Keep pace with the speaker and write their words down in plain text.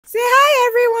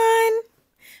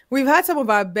We've had some of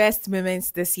our best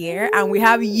moments this year, and we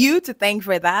have you to thank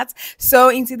for that. So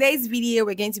in today's video,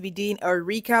 we're going to be doing a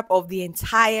recap of the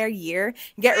entire year.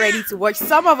 Get ready to watch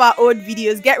some of our old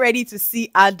videos. Get ready to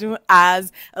see Adun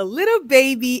as a little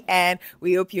baby, and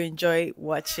we hope you enjoy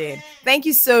watching. Thank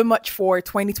you so much for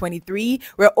 2023.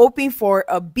 We're hoping for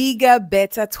a bigger,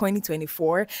 better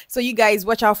 2024. So you guys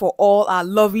watch out for all our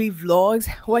lovely vlogs.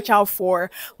 Watch out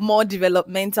for more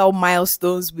developmental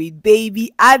milestones with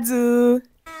baby Adun.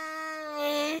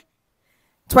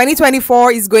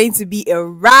 2024 is going to be a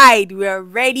ride. We are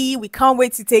ready. We can't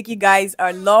wait to take you guys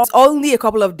along. It's only a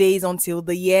couple of days until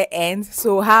the year ends,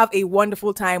 so have a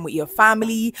wonderful time with your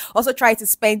family. Also try to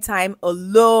spend time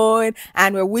alone,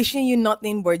 and we're wishing you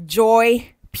nothing but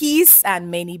joy, peace, and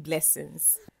many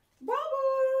blessings. Bubbles!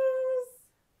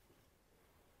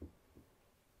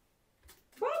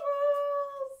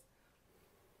 Bubbles!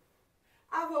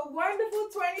 Have a wonderful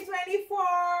 2024.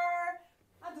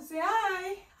 I have to say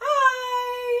hi.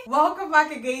 Hi! Welcome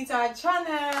back again to our channel.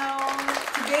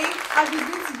 Today, I'm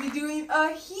going to be doing a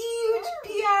huge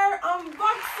PR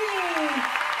unboxing.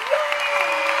 Yay!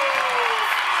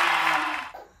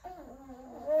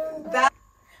 That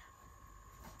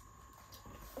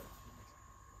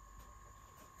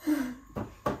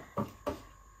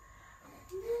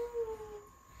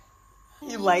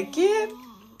you like it?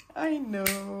 I know.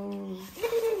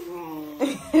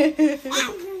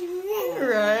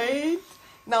 Right?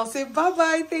 Now say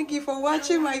bye-bye. Thank you for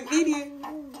watching my video.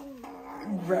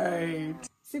 Right.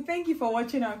 Say thank you for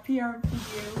watching our PR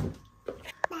video.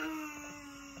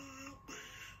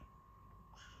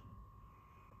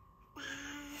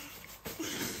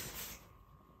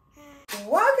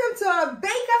 Welcome to our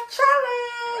bake-up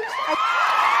challenge.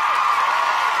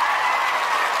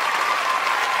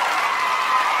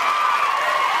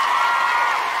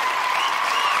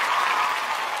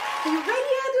 Are you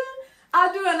ready, Adun?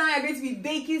 Adun and I are going to be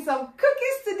baking some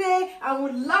cookies today and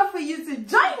would love for you to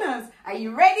join us. Are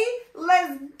you ready?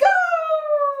 Let's go!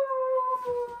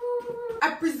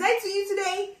 I present to you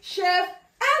today Chef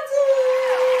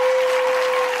Adun!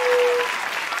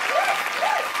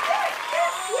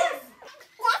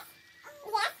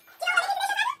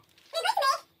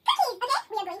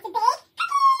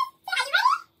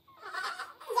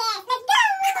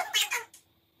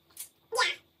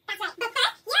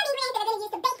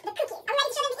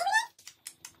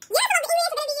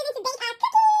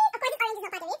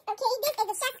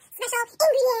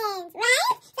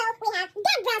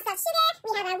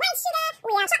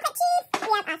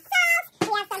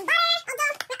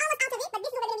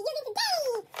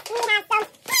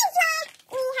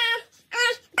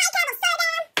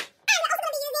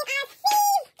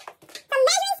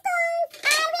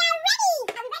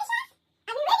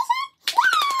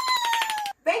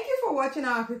 Watching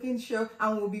our cooking show,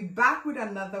 and we'll be back with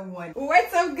another one.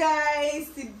 What's up, guys?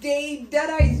 Today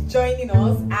Dada is joining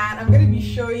us and I'm going to be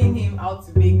showing him how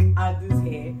to make Adun's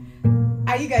hair.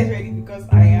 Are you guys ready? Because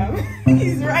I am.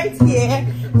 He's right here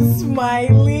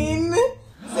smiling.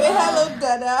 Say hello,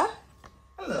 Dada.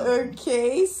 Hello.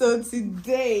 Okay, so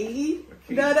today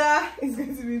Dada is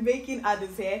going to be making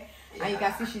Adun's hair, and you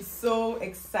can see she's so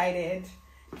excited.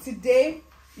 Today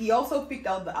he also picked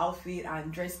out the outfit and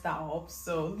dressed her up.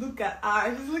 So look at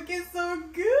her. She's looking so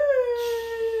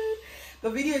good. The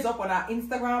video is up on our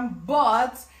Instagram,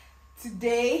 but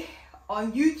today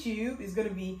on YouTube is going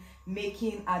to be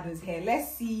making Adun's hair.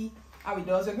 Let's see how it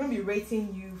does. We're going to be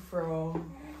rating you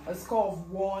from a score of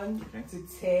 1 to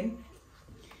 10.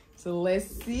 So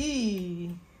let's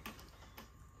see.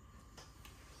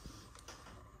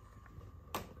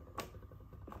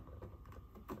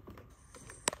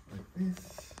 Like this.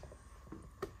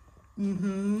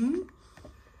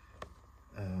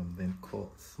 Then cut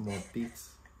small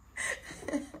bits.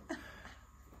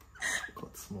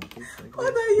 Cut small bits like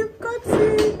What are you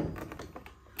cutting?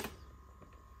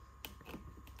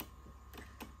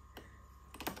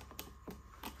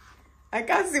 I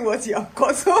can't see what you have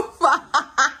cut so far.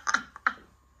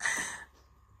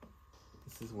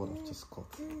 This is what I've just cut.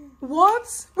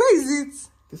 What? Where is it?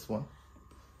 This one.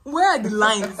 Where are the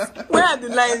lines? Where are the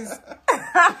lines?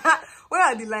 Where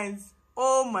are the lines?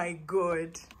 Oh my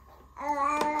god.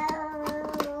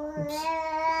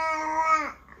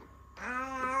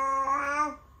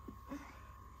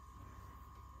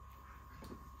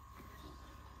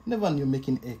 Never knew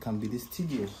making hair can be this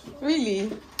tedious.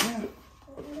 Really? Yeah.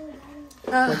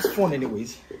 But it's fun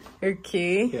anyways.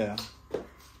 Okay. Yeah.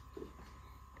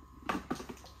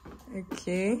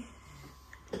 Okay.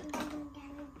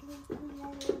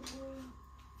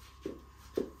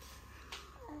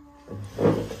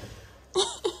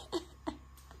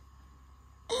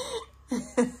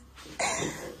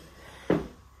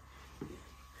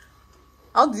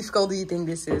 How difficult do you think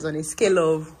this is on a scale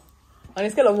of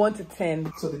 1 to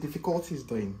 10? So the difficulty is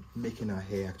doing making her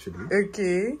hair actually.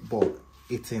 Okay. But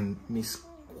it's in me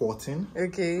squatting.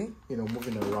 Okay. You know,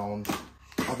 moving around,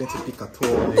 having to pick her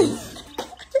toes.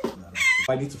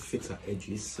 I need to fix her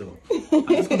edges, so I'm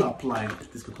just gonna apply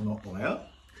this coconut oil.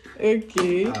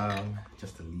 Okay.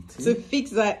 Just a little. To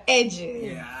fix the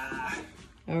edges. Yeah.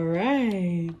 All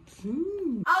right.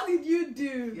 How did you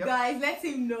do? Yep. Guys, let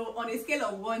him know on a scale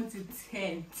of 1 to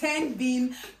 10. 10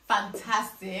 being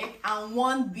fantastic and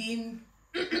 1 being...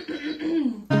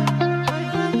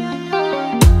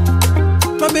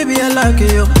 My baby, I like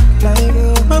you.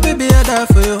 My baby, I die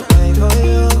for you.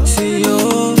 See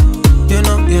you.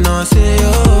 You know, I see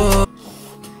you.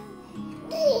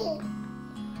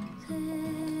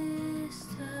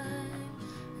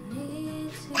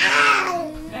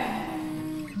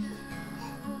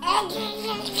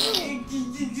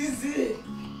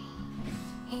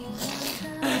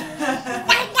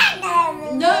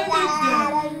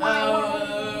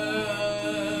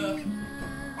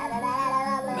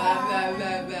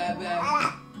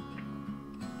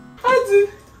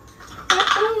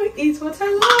 It's what I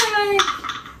like.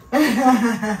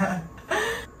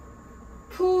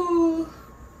 Poo.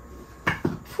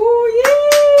 Poo,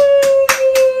 yay!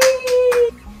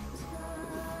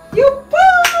 You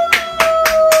poo!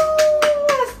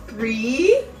 That's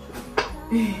 3.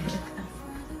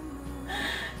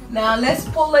 Now let's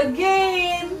pull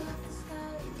again.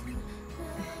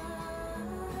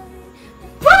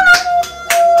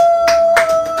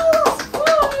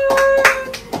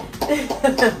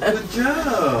 Good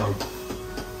job.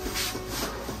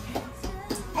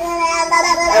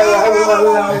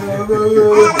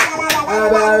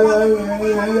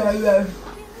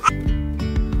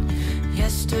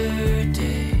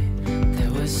 Yesterday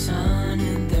there was sun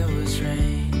and there was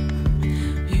rain,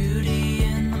 beauty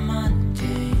in the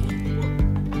mundane.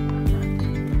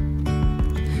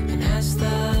 And as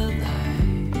the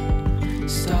light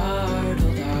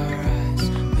startled our eyes,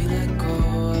 we let go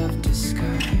of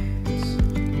disguise.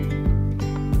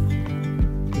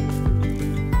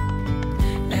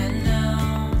 And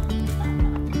now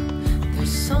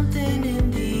there's something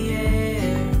in the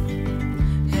air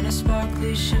and a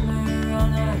sparkly shimmer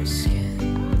on our skin,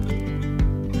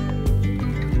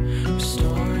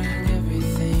 restoring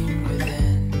everything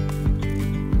within.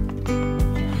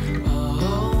 Oh,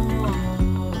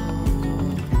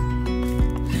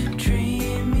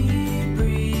 dreamy,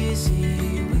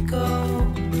 breezy, we go.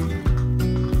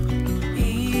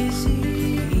 Easy,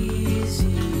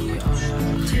 easy on our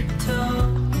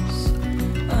tiptoes,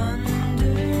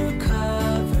 undercover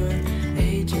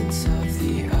agents of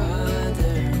the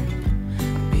other,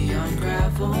 beyond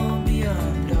gravel,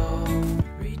 beyond all,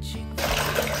 reaching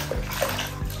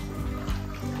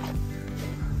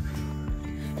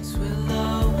as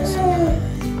willows behind,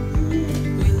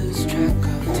 we lose track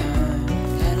of time,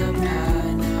 head up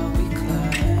high, now we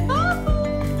climb.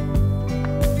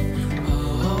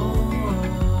 Oh,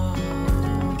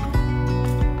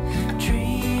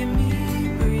 dreamy,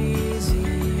 breezy,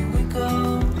 we go.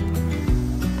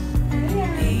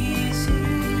 Easy,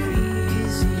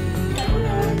 easy on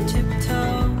our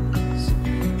tiptoes,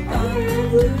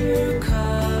 undercover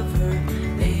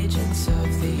agents of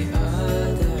the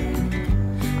other,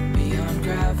 beyond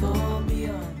gravel,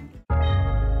 beyond.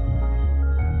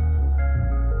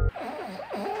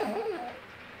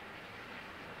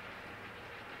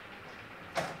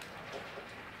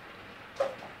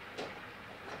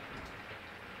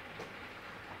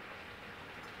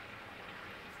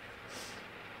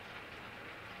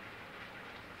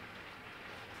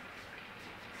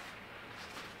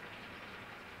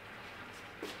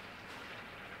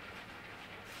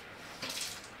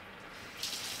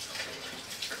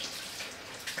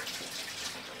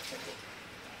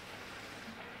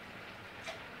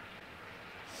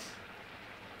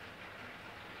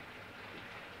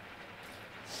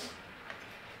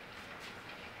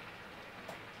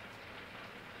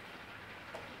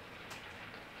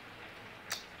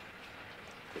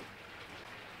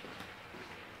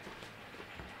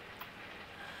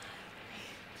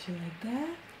 Do you like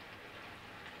that?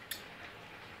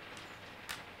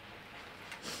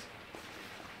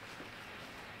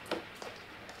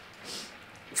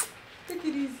 Take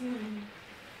it easy.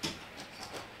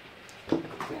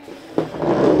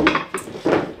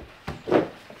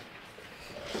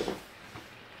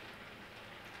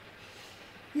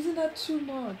 Isn't that too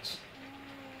much?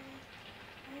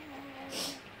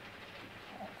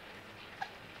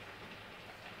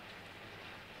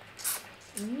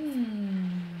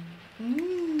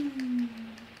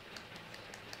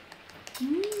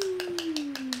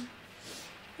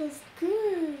 That's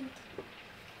good.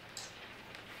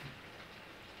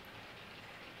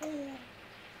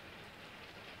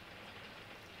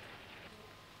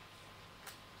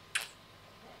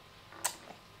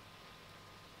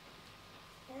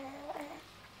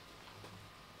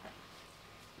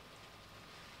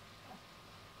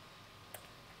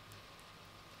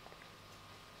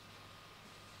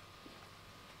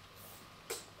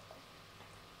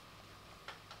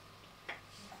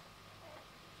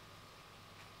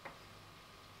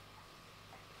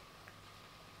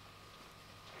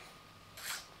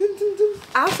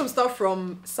 I have some stuff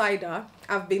from Cider.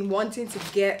 I've been wanting to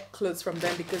get clothes from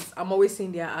them because I'm always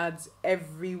seeing their ads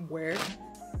everywhere.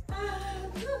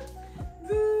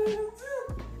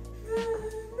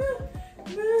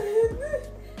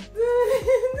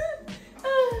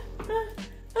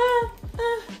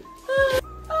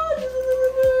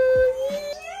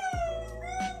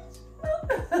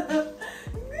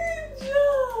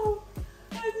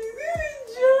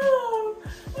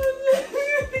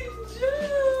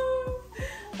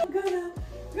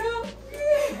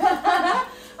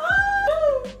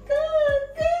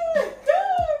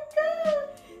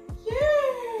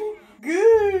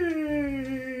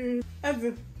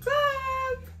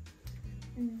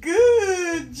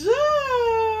 Good job!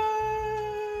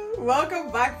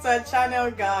 Welcome back to our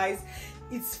channel, guys.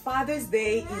 It's Father's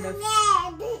Day in a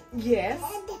yes.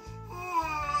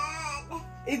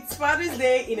 It's Father's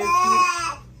Day in a few.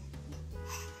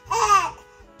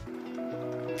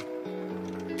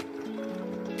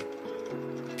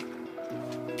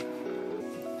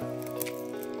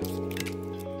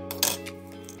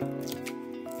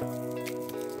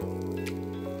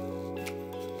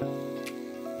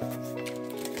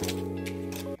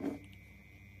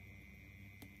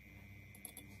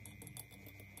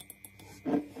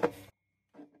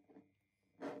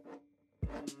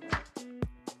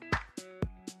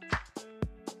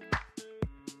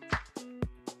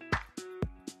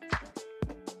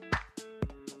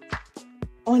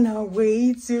 On our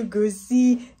way to go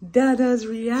see Dada's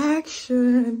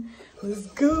reaction. Let's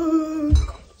go.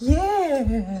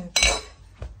 Yeah.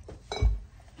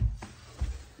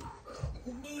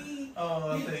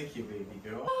 Oh, thank you, baby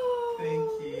girl. Thank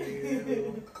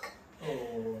you.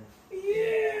 Oh,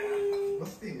 yeah.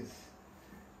 What's this?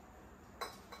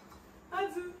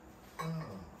 Adun. Oh.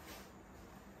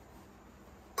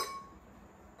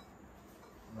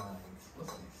 Nice.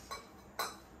 What's this?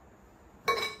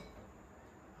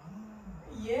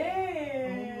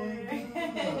 Yeah. Oh my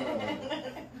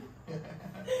God.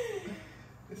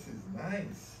 This is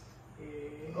nice.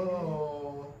 Yeah.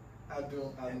 Oh,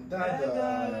 Adun and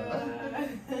Dada.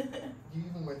 You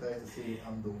even went ahead to say,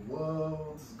 I'm the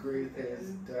world's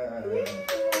greatest dad.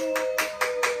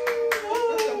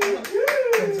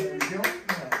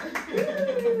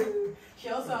 She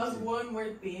also has one more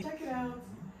thing. Check it out.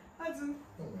 Adun.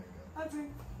 Oh my God. Adun.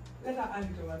 Let her hand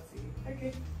it over to you.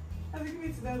 Okay. Adun, give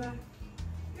it to Dada.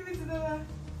 Give it to Dada.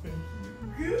 Thank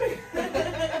you. Good.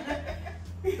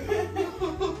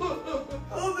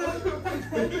 Hold on.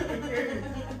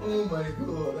 Oh my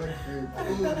God, that's great. Oh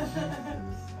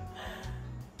Jesus.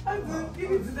 Adun,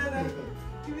 give it to Dada.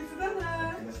 Give it to Dada.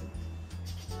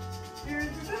 Give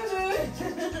it to Dada.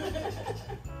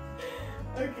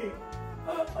 Okay.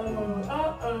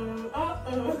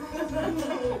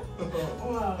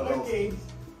 Wow, okay.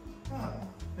 Ah,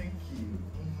 thank you.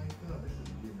 Oh my God, this is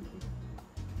beautiful.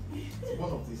 It's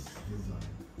one of this design.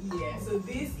 Yeah, so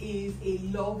this is a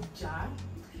love jar,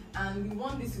 and we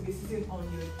want this to be sitting on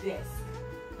your desk.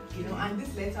 You know, and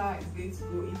this letter is going to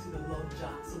go into the love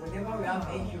jar. So whenever we have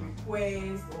any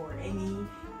request or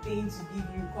anything to give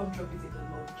you, come drop it in the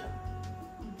love jar.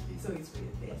 So it's for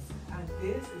your desk. And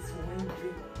this is for when you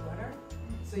drink water,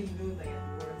 so you know that your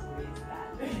words always that.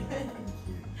 Thank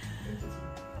you. Thank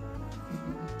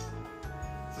you.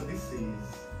 So this is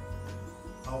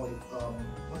our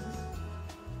what's this?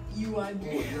 You are Oh,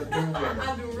 you're doing well.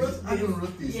 Adun wrote this. Adun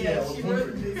wrote this. Yeah, Yeah, I was she wrote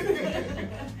wondering. this.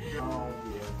 Oh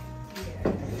yeah.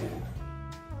 Yeah.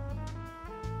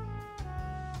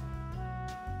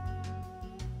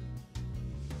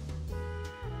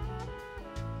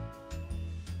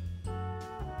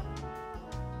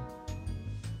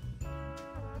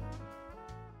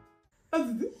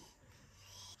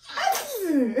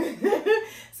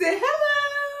 Say hello.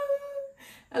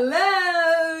 Hello.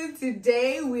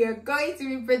 Today we are going to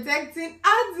be protecting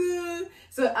Adun.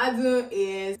 So Adun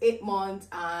is 8 months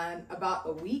and about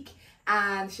a week,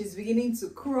 and she's beginning to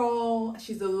crawl.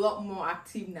 She's a lot more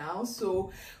active now,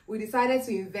 so we decided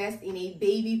to invest in a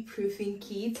baby proofing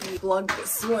kit. We plug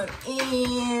this one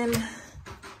in.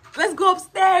 Let's go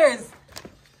upstairs.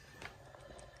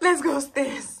 Let's go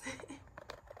upstairs.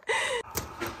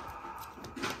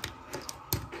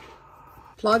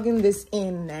 Plugging this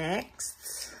in next.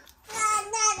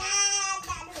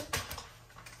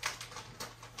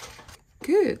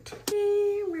 Good.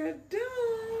 Okay, we're done.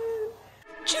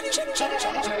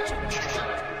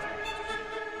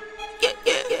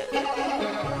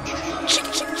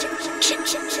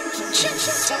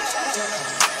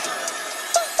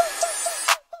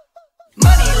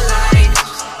 Money line,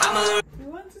 I'm a We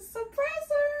want to surprise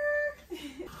her.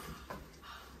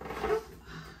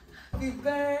 Happy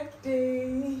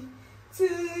birthday to to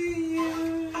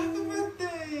you. Happy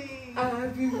birthday.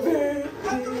 Happy birthday.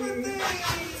 Happy birthday.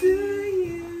 To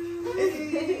you.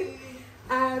 Hey.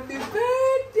 Happy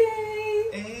birthday.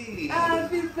 Hey.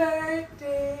 Happy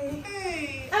birthday.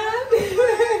 Hey. Happy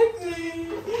birthday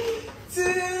to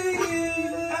you.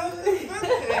 Happy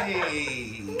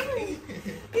birthday.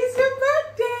 It's your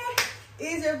birthday.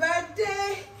 It's your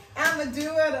birthday. I'ma do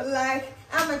what I like.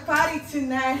 I'ma party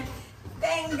tonight.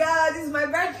 Thank God it's my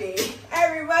birthday.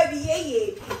 Everybody,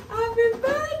 yeah. Happy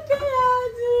birthday,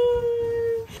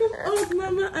 Adun. Come on,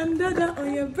 Mama and Dada on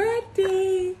your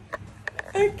birthday.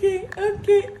 Okay. Oh,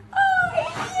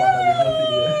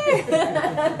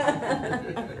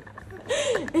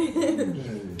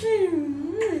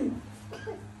 yeah.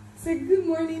 Say good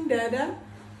morning, Dada.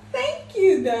 Thank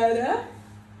you, Dada.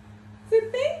 Say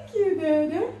thank you,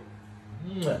 Dada.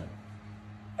 Mwah.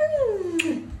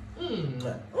 Mm.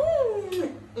 Mwah. Mm.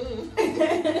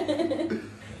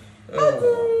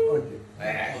 Okay.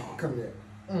 Come here.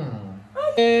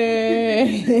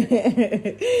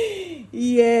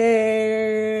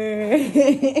 Yeah.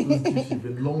 She's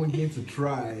been longing to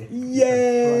try.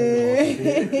 Yeah.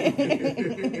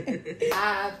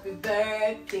 Happy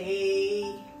birthday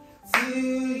to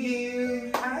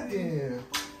you. Adun.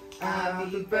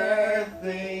 Happy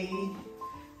birthday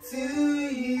to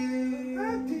you.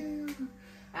 Adun.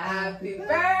 Happy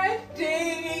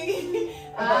birthday.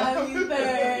 Happy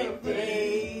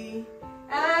birthday.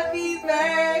 Happy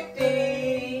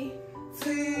birthday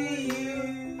to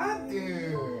you.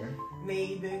 Adun.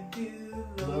 May the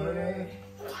good Lord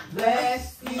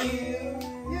bless you.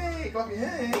 Yay, clap your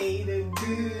hands. May the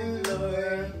good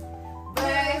Lord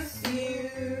bless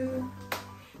you.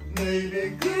 May the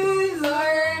good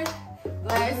Lord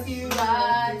bless you,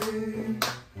 Adun.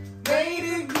 May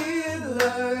the good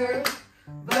Lord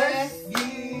bless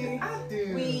you.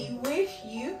 Adun. We wish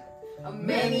you a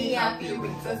many happy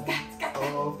winters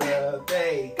Of the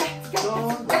day,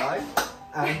 long life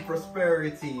and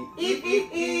prosperity. Eep,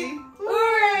 eep, eep.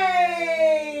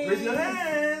 Hooray! Raise your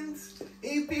hands.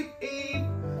 Eep, eep, eep.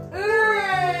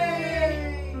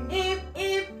 Hooray! Eep,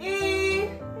 eep, eep.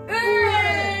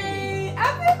 Hooray!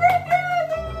 Happy birthday,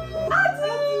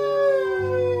 Adun!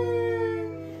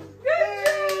 Good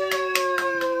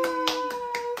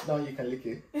job! Now you can lick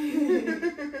it.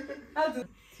 Adun.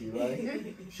 Do you like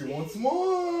it? She wants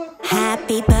more.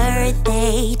 Happy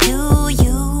birthday